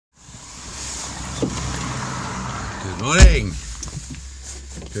Morning.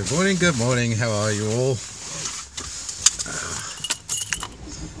 Good morning, good morning. How are you all?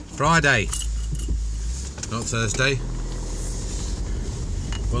 Friday. Not Thursday.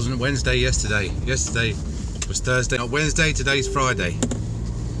 Wasn't Wednesday yesterday. Yesterday was Thursday, not Wednesday. Today's Friday.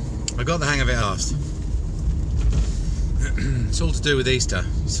 I got the hang of it last. It's all to do with Easter.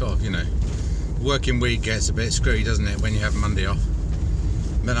 Sort of, working week gets a bit screwy, doesn't it, when you have Monday off.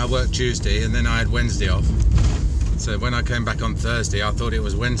 Then I worked Tuesday and then I had Wednesday off. So when I came back on Thursday, I thought it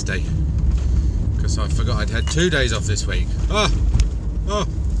was Wednesday because I forgot I'd had 2 days off this week. Oh,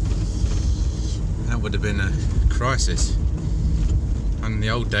 that would have been a crisis. And in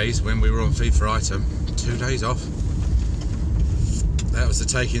the old days when we were on fee for item, 2 days off. That was the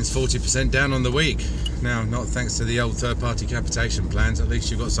takings 40% down on the week. Now, not thanks to the old third-party capitation plans, at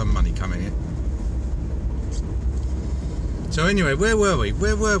least you've got some money coming in. So anyway, where were we?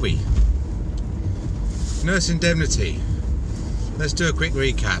 Nurse indemnity. Let's do a quick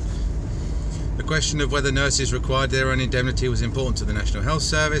recap. The question of whether nurses required their own indemnity was important to the National Health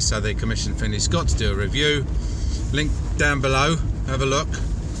Service, so they commissioned Finlay Scott to do a review. Link down below, have a look.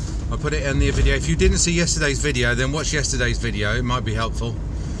 I'll put it in the video. If you didn't see yesterday's video, then watch yesterday's video, it might be helpful.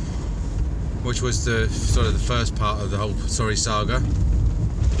 Which was the sort of the first part of the whole saga.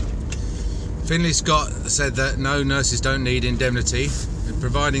 Finlay Scott said that no, nurses don't need indemnity,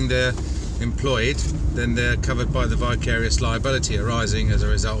 providing they're employed, then they're covered by the vicarious liability arising as a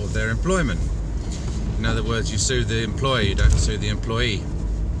result of their employment. In other words, you sue the employer, you don't sue the employee.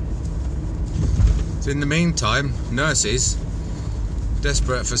 So in the meantime, nurses,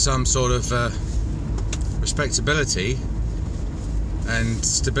 desperate for some sort of respectability and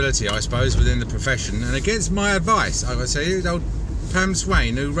stability, I suppose, within the profession, and against my advice, I would say, old Pam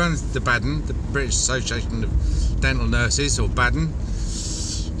Swain, who runs the BADN, the British Association of Dental Nurses, or BADN,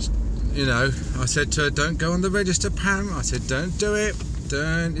 I said to her, don't go on the register, Pam. I said, don't do it.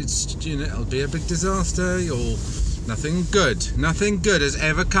 Don't. It's, it'll be a big disaster. Nothing good has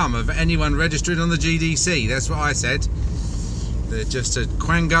ever come of anyone registering on the GDC. That's what I said. They're just a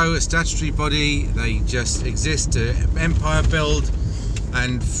quango, a statutory body. They just exist to empire build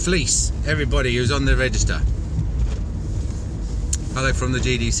and fleece everybody who's on the register. Hello from the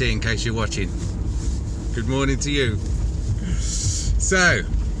GDC, in case you're watching. Good morning to you. So,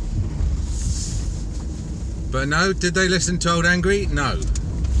 but no, did they listen to Old Angry? No.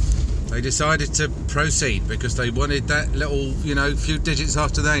 They decided to proceed because they wanted that little, few digits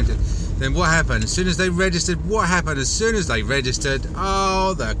after the name. Then what happened? As soon as they registered,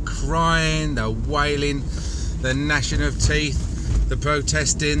 oh, the crying, the wailing, the gnashing of teeth, the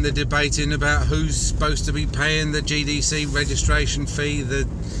protesting, the debating about who's supposed to be paying the GDC registration fee.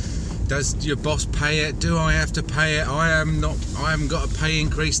 Does your boss pay it? Do I have to pay it? I haven't got a pay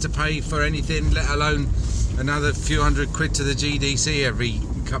increase to pay for anything, let alone another few £100 to the GDC every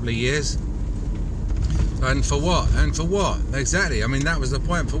couple of years. And for what? Exactly. I mean, that was the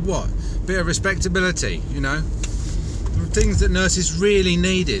point. For what? Bit of respectability, Things that nurses really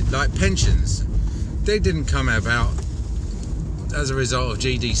needed, like pensions, they didn't come about as a result of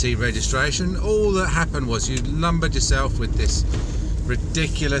GDC registration. All that happened was you lumbered yourself with this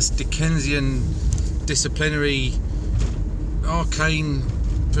ridiculous Dickensian disciplinary arcane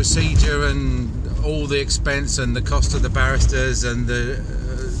procedure and all the expense and the cost of the barristers and the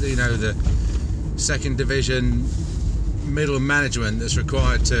second division middle management that's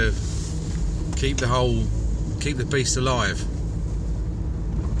required to keep the beast alive.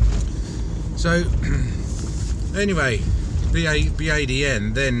 So anyway,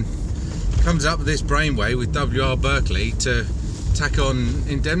 BADN then comes up with this brainwave with WR Berkeley to tack on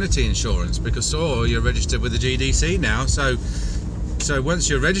indemnity insurance because you're registered with the GDC now, so once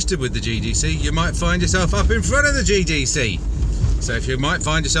you're registered with the GDC, you might find yourself up in front of the GDC. So if you might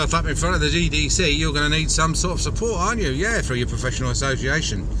find yourself up in front of the GDC, you're going to need some sort of support, aren't you? Yeah, through your professional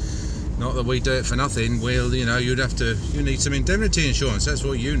association. Not that we do it for nothing. You need some indemnity insurance. That's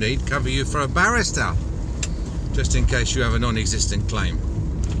what you need. Cover you for a barrister, just in case you have a non-existent claim.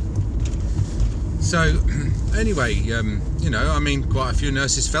 So anyway, quite a few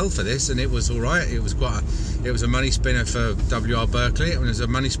nurses fell for this, and it was all right. It was a money spinner for WR Berkeley. It was a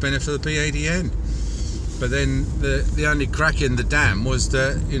money spinner for the BADN. But then the only crack in the dam was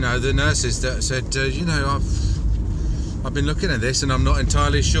that the nurses that said, I've been looking at this and I'm not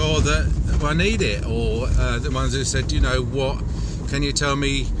entirely sure that I need it, or the ones who said, what, can you tell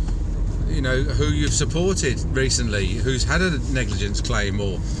me, who you've supported recently, who's had a negligence claim,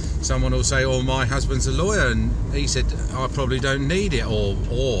 or someone will say, my husband's a lawyer and he said I probably don't need it, or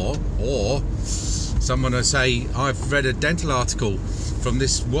someone will say, I've read a dental article from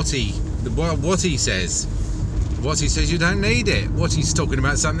this what he says, Watty says you don't need it. Watty's talking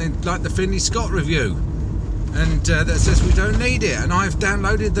about something like the Finlay Scott review, and that says we don't need it. And I've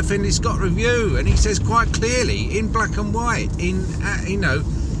downloaded the Finlay Scott review, and he says quite clearly in black and white, in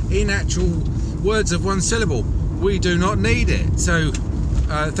actual words of one syllable, we do not need it. So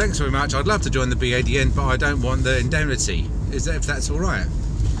thanks very much. I'd love to join the BADN, but I don't want the indemnity. If that's all right.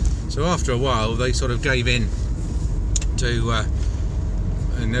 So after a while, they sort of gave in to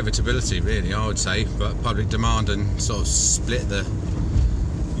inevitability, really, I would say, but public demand, and sort of split the.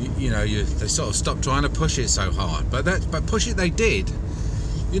 They sort of stopped trying to push it so hard, but push it they did.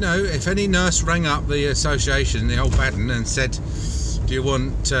 If any nurse rang up the association, the old Baden, and said, do you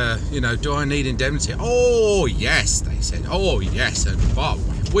want, do I need indemnity? Oh yes, they said. Oh yes, and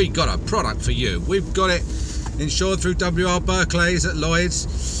we got a product for you. We've got it insured through WR Berkeley's at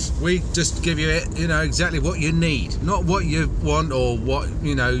Lloyd's. We just give you it, exactly what you need, not what you want or what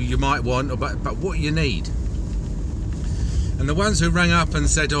you might want, but what you need. And the ones who rang up and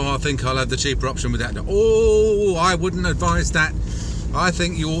said, oh, I think I'll have the cheaper option with that. Oh, I wouldn't advise that. I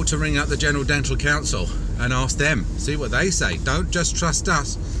think you ought to ring up the General Dental Council and ask them, see what they say. Don't just trust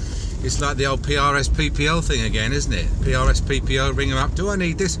us. It's like the old PRS-PPL thing again, isn't it? PRS-PPL, ring them up. Do I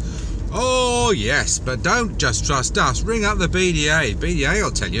need this? Oh, yes, but don't just trust us. Ring up the BDA. BDA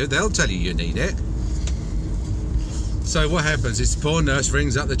will tell you. They'll tell you you need it. So what happens is the poor nurse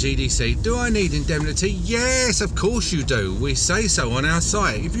rings up the GDC. Do I need indemnity? Yes, of course you do. We say so on our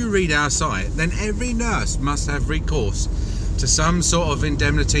site. If you read our site, then every nurse must have recourse to some sort of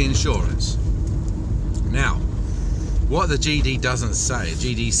indemnity insurance. Now, what the GDC doesn't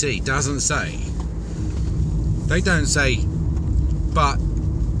say, they don't say, but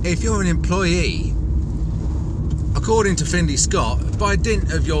if you're an employee, according to Finlay Scott, by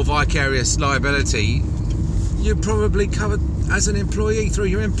dint of your vicarious liability, you're probably covered as an employee through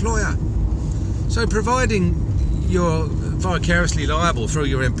your employer. So providing you're vicariously liable through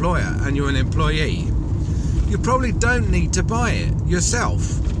your employer and you're an employee, you probably don't need to buy it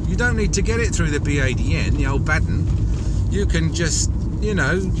yourself. You don't need to get it through the BADN, the old Baden. You can just,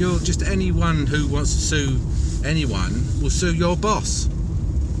 you're just anyone who wants to sue anyone will sue your boss,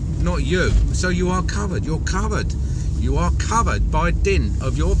 not you. So you are covered. You're covered. You are covered by dint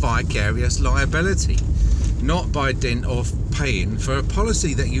of your vicarious liability, not by dint of paying for a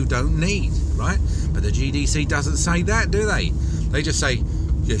policy that you don't need, right? But the GDC doesn't say that, do they? They just say,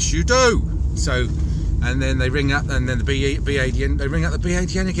 yes, you do. So, and then they ring up, and then the BADN, they ring up the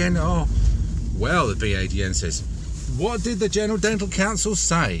BADN again. Oh, well, the BADN says, what did the General Dental Council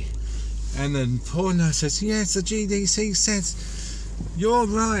say? And then poor nurse says, yes, the GDC says, you're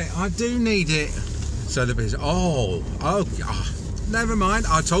right, I do need it. So the BADN says, oh, never mind,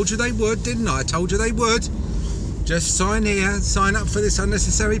 I told you they would, didn't I? I told you they would. Just sign here, sign up for this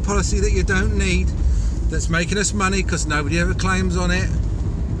unnecessary policy that you don't need, that's making us money because nobody ever claims on it.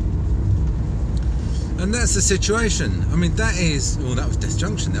 And that's the situation. I mean, that is, well, that was Death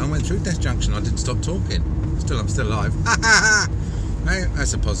Junction there. I went through Death Junction, I didn't stop talking. I'm still alive. Hey,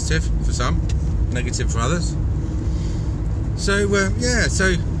 that's a positive for some, negative for others. So, yeah,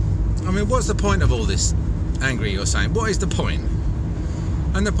 so, I mean, what's the point of all this angry you're saying? What is the point?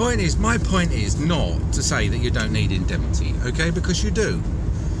 And the point is, my point is not to say that you don't need indemnity, okay? Because you do.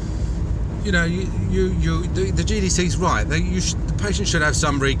 The GDC's right. The patient should have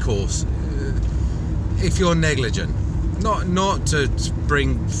some recourse if you're negligent, not to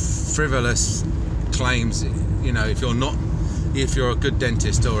bring frivolous claims. If you're a good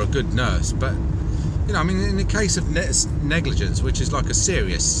dentist or a good nurse, but I mean, in the case of negligence, which is like a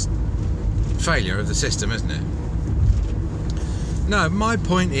serious failure of the system, isn't it? No, my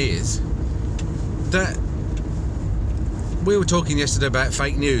point is that we were talking yesterday about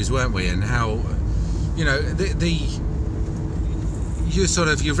fake news, weren't we? And how, you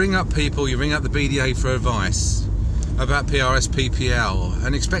ring up people, you ring up the BDA for advice about PRS, PPL,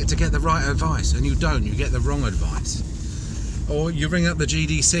 and expect to get the right advice, and you don't, you get the wrong advice. Or you ring up the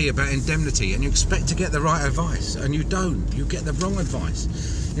GDC about indemnity, and you expect to get the right advice, and you don't, you get the wrong advice.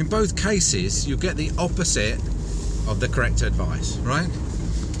 In both cases, you get the opposite of the correct advice, right?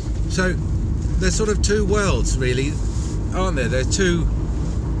 So there's sort of two worlds, really, aren't there? There's two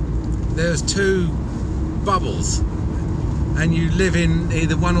bubbles, and you live in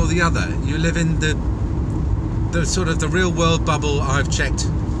either one or the other. You live in the sort of the real world bubble. I've checked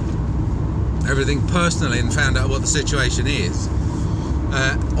everything personally and found out what the situation is,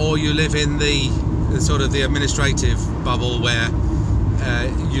 or you live in the sort of the administrative bubble where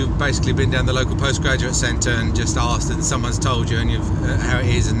you've basically been down the local postgraduate centre and just asked, and someone's told you, and you've how it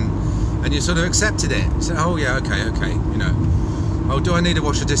is, and you sort of accepted it. So, oh yeah, okay, Oh, do I need a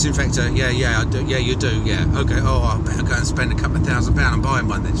washer disinfector? Yeah, I do. Yeah, you do. Yeah, okay. Oh, I better go and spend a couple of £1,000 and buying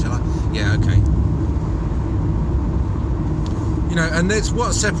one then, shall I? Yeah, okay. You know, and that's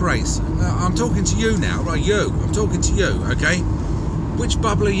what separates. I'm talking to you now, right? I'm talking to you, okay? Which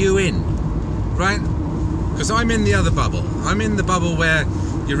bubble are you in, right? Because I'm in the other bubble. I'm in the bubble where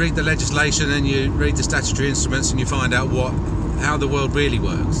you read the legislation and you read the statutory instruments and you find out how the world really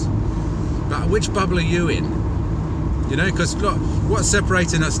works. But which bubble are you in? You know, because look, what's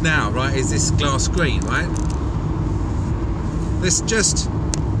separating us now, right, is this glass screen, right? Let's just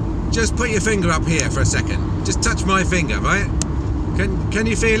put your finger up here for a second. Just touch my finger, right? Can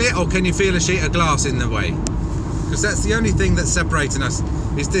you feel it, or can you feel a sheet of glass in the way? Because that's the only thing that's separating us,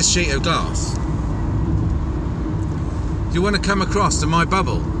 is this sheet of glass. You want to come across to my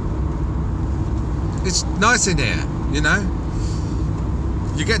bubble. It's nice in here, you know.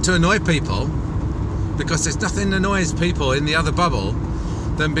 You get to annoy people because there's nothing annoys people in the other bubble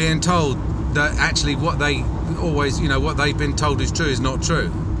than being told that actually what they always, you know, what they've been told is true is not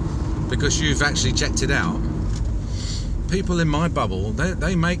true, because you've actually checked it out. People in my bubble,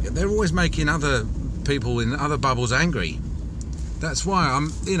 they're always making other people in other bubbles angry. That's why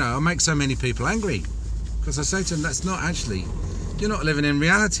I make so many people angry, because I say to them, that's not actually, you're not living in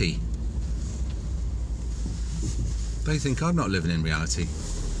reality. They think I'm not living in reality.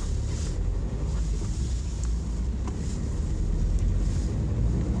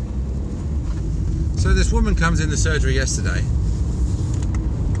 So this woman comes in the surgery yesterday.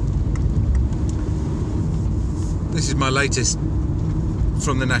 This is my latest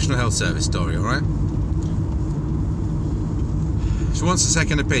from the National Health Service story, alright? She wants a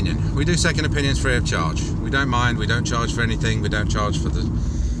second opinion. We do second opinions free of charge. We don't mind, we don't charge for anything, we don't charge for the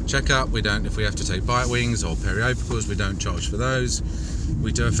checkup, we don't, if we have to take bite wings or periopicals, we don't charge for those.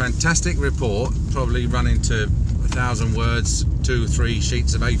 We do a fantastic report, probably running to 1,000 words, 2-3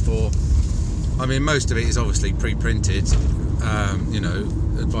 sheets of A4. I mean, most of it is obviously pre-printed, you know,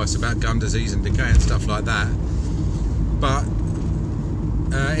 advice about gum disease and decay and stuff like that. But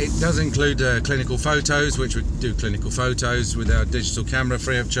it does include clinical photos, which we do clinical photos with our digital camera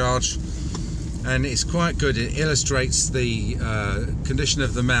free of charge. And it's quite good. It illustrates the condition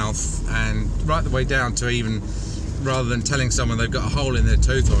of the mouth, and right the way down to even, rather than telling someone they've got a hole in their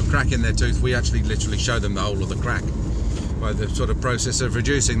tooth or a crack in their tooth, we actually literally show them the hole or the crack, by the sort of process of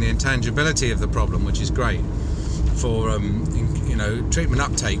reducing the intangibility of the problem, which is great for you know, treatment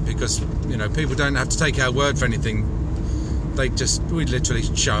uptake, because you know, people don't have to take our word for anything. We literally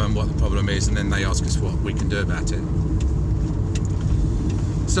show them what the problem is, and then they ask us what we can do about it.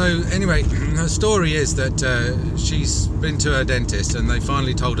 So anyway, her story is that she's been to her dentist and they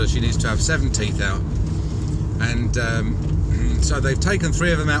finally told her she needs to have 7 teeth out, and so they've taken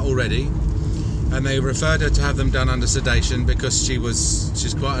 3 of them out already, and they referred her to have them done under sedation because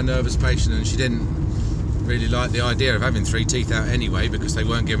she's quite a nervous patient and she didn't really like the idea of having 3 teeth out anyway, because they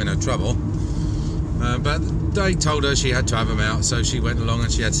weren't giving her trouble. But they told her she had to have them out, so she went along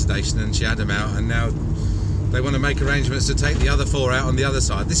and she had sedation and she had them out, and now they want to make arrangements to take the other 4 out on the other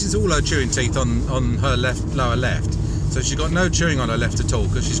side. This is all her chewing teeth on her lower left, so she's got no chewing on her left at all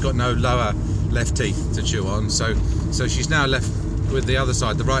because she's got no lower left teeth to chew on. So she's now left with the other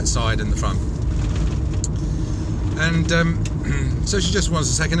side, the right side and the front. And so she just wants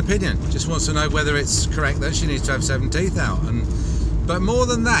a second opinion, just wants to know whether it's correct that she needs to have 7 teeth out. But more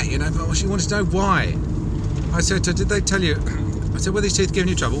than that, you know, she wanted to know why. I said to her, did they tell you, I said, were these teeth giving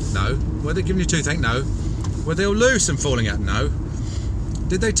you trouble? No. Were they giving you toothache? No. Were they all loose and falling out? No.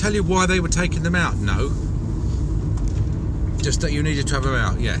 Did they tell you why they were taking them out? No. Just that you needed to have them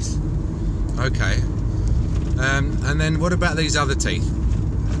out? Yes. Okay. And then what about these other teeth?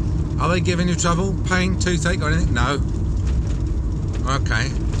 Are they giving you trouble, pain, toothache or anything? No.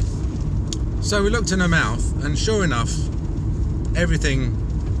 Okay. So we looked in her mouth, and sure enough, everything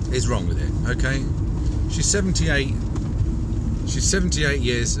is wrong with it, okay? She's 78. She's 78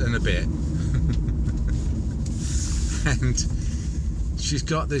 years and a bit. And she's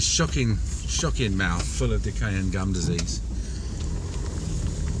got this shocking mouth full of decay and gum disease.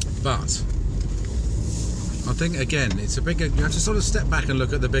 But I think, again, it's a bigger, you have to sort of step back and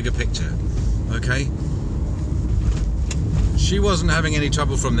look at the bigger picture, okay? She wasn't having any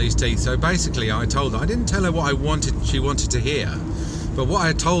trouble from these teeth, so basically I told her, I didn't tell her what she wanted to hear, but what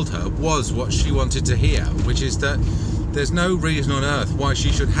I told her was what she wanted to hear, which is that there's no reason on earth why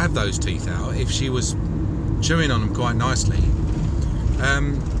she should have those teeth out if she was chewing on them quite nicely,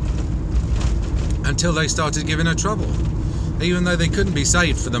 until they started giving her trouble. Even though they couldn't be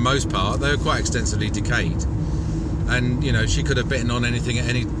saved for the most part, they were quite extensively decayed. And, you know, she could have bitten on anything at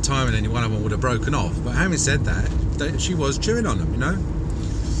any time and any one of them would have broken off. But having said that, she was chewing on them, you know.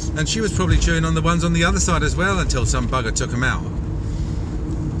 And she was probably chewing on the ones on the other side as well until some bugger took them out.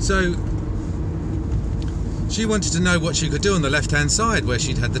 So she wanted to know what she could do on the left-hand side where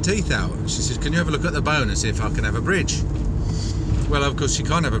she'd had the teeth out. She said, can you have a look at the bone and see if I can have a bridge? Well, of course she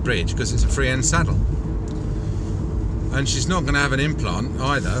can't have a bridge because it's a free-end saddle. And she's not going to have an implant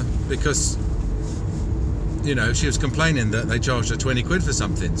either because, you know, she was complaining that they charged her 20 quid for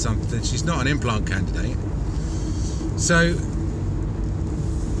something. She's not an implant candidate. So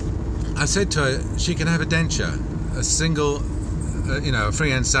I said to her, she can have a denture, a single, you know, a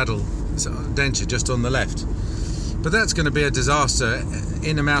free-end saddle denture just on the left. But that's going to be a disaster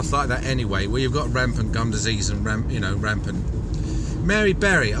in a mouth like that anyway, where you've got rampant gum disease and rampant. Mary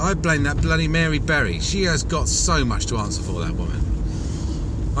Berry, I blame that bloody Mary Berry. She has got so much to answer for, that woman.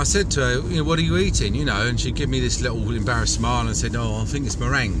 I said to her, you know, what are you eating? You know, and she gave me this little embarrassed smile and said, oh, I think it's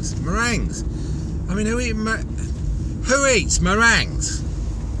meringues. Meringues? I mean, who eats meringues?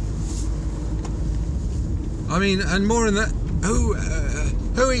 I mean, and more than that,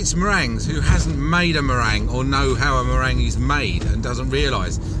 who eats meringues who hasn't made a meringue or know how a meringue is made and doesn't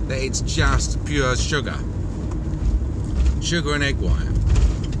realise that it's just pure sugar? Sugar and egg white.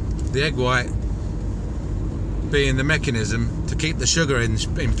 The egg white being the mechanism to keep the sugar in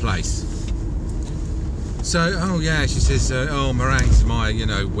place. So, oh yeah, she says, oh, meringues are my, you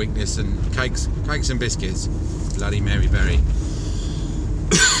know, weakness, and cakes and biscuits. Bloody Mary Berry.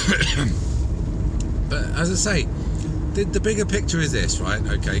 But as I say, the bigger picture is this, right?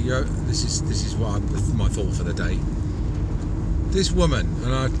 Okay, this is what my thought for the day. This woman,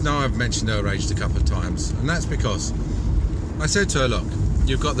 and I know I've mentioned her age a couple of times, and that's because I said to her, look,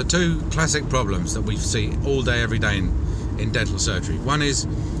 you've got the two classic problems that we see all day, every day in dental surgery. One is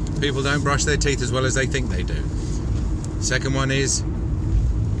people don't brush their teeth as well as they think they do. Second one is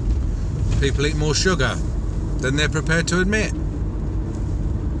people eat more sugar than they're prepared to admit.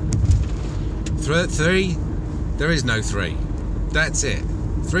 Three, there is no three. That's it.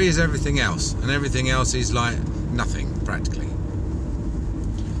 Three is everything else, and everything else is like nothing, practically.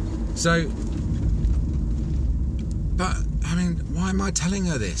 So, but I mean, why am I telling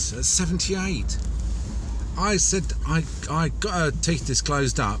her this at 78? I said I got her teeth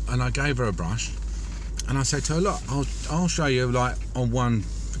disclosed up, and I gave her a brush, and I said to her, look, I'll show you, like, on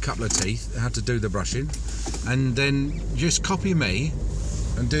a couple of teeth how to do the brushing, and then just copy me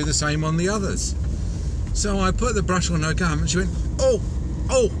and do the same on the others. So I put the brush on her gum, and she went, oh,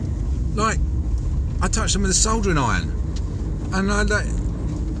 like I touched them with a soldering iron, and I like,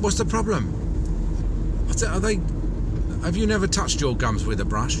 what's the problem? I said, have you never touched your gums with a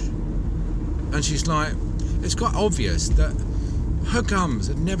brush? And she's like, it's quite obvious that her gums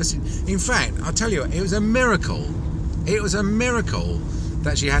had never seen. In fact, I'll tell you, it was a miracle. It was a miracle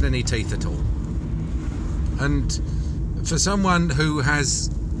that she had any teeth at all. And for someone who has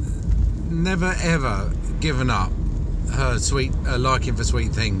never ever given up her liking for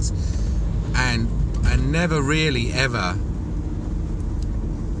sweet things, and never really ever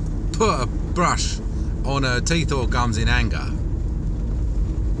put a brush on her teeth or gums in anger,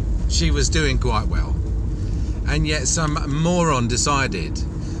 she was doing quite well. And yet some moron decided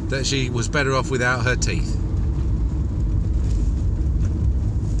that she was better off without her teeth.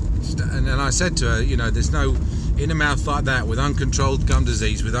 And I said to her, you know, there's no, in a mouth like that with uncontrolled gum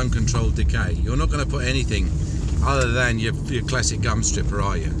disease, with uncontrolled decay, you're not going to put anything other than your classic gum stripper,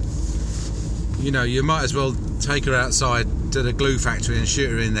 are you? You know, you might as well take her outside to the glue factory and shoot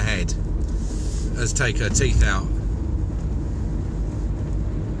her in the head as take her teeth out.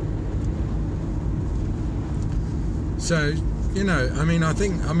 So, you know, I mean, I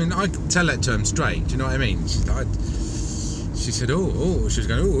tell it to him straight, do you know what I mean? She said, oh, she was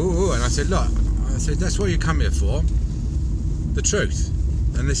going, oh, and I said, look, that's what you come here for, the truth,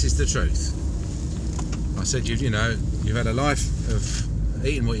 and this is the truth. I said, you've had a life of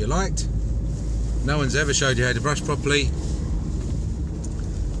eating what you liked. No one's ever showed you how to brush properly.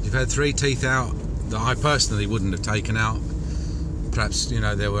 You've had 3 teeth out that I personally wouldn't have taken out. Perhaps, you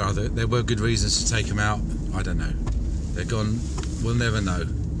know, there were good reasons to take them out. I don't know. They're gone. We'll never know.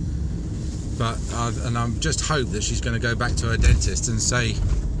 But I just hope that she's going to go back to her dentist and say,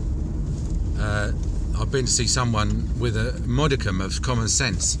 I've been to see someone with a modicum of common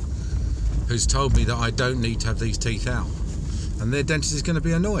sense who's told me that I don't need to have these teeth out. And their dentist is going to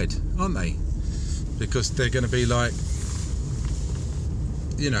be annoyed, aren't they? Because they're going to be like,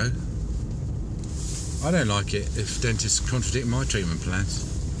 you know, I don't like it if dentists contradict my treatment plans.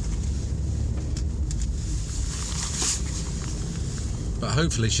 But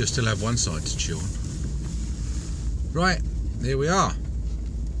hopefully she'll still have one side to chew on. Right, here we are.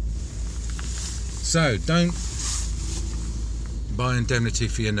 So don't buy indemnity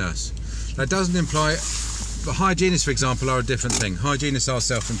for your nurse. That doesn't imply, but hygienists, for example, are a different thing. Hygienists are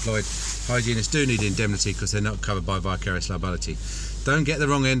self-employed. Hygienists do need indemnity because they're not covered by vicarious liability. Don't get the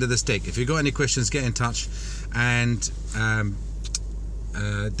wrong end of the stick. If you've got any questions, get in touch and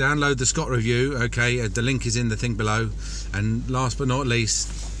download the Scott review. Okay, the link is in the thing below. And last but not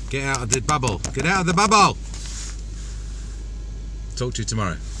least, get out of the bubble. Get out of the bubble. Talk to you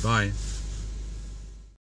tomorrow. Bye.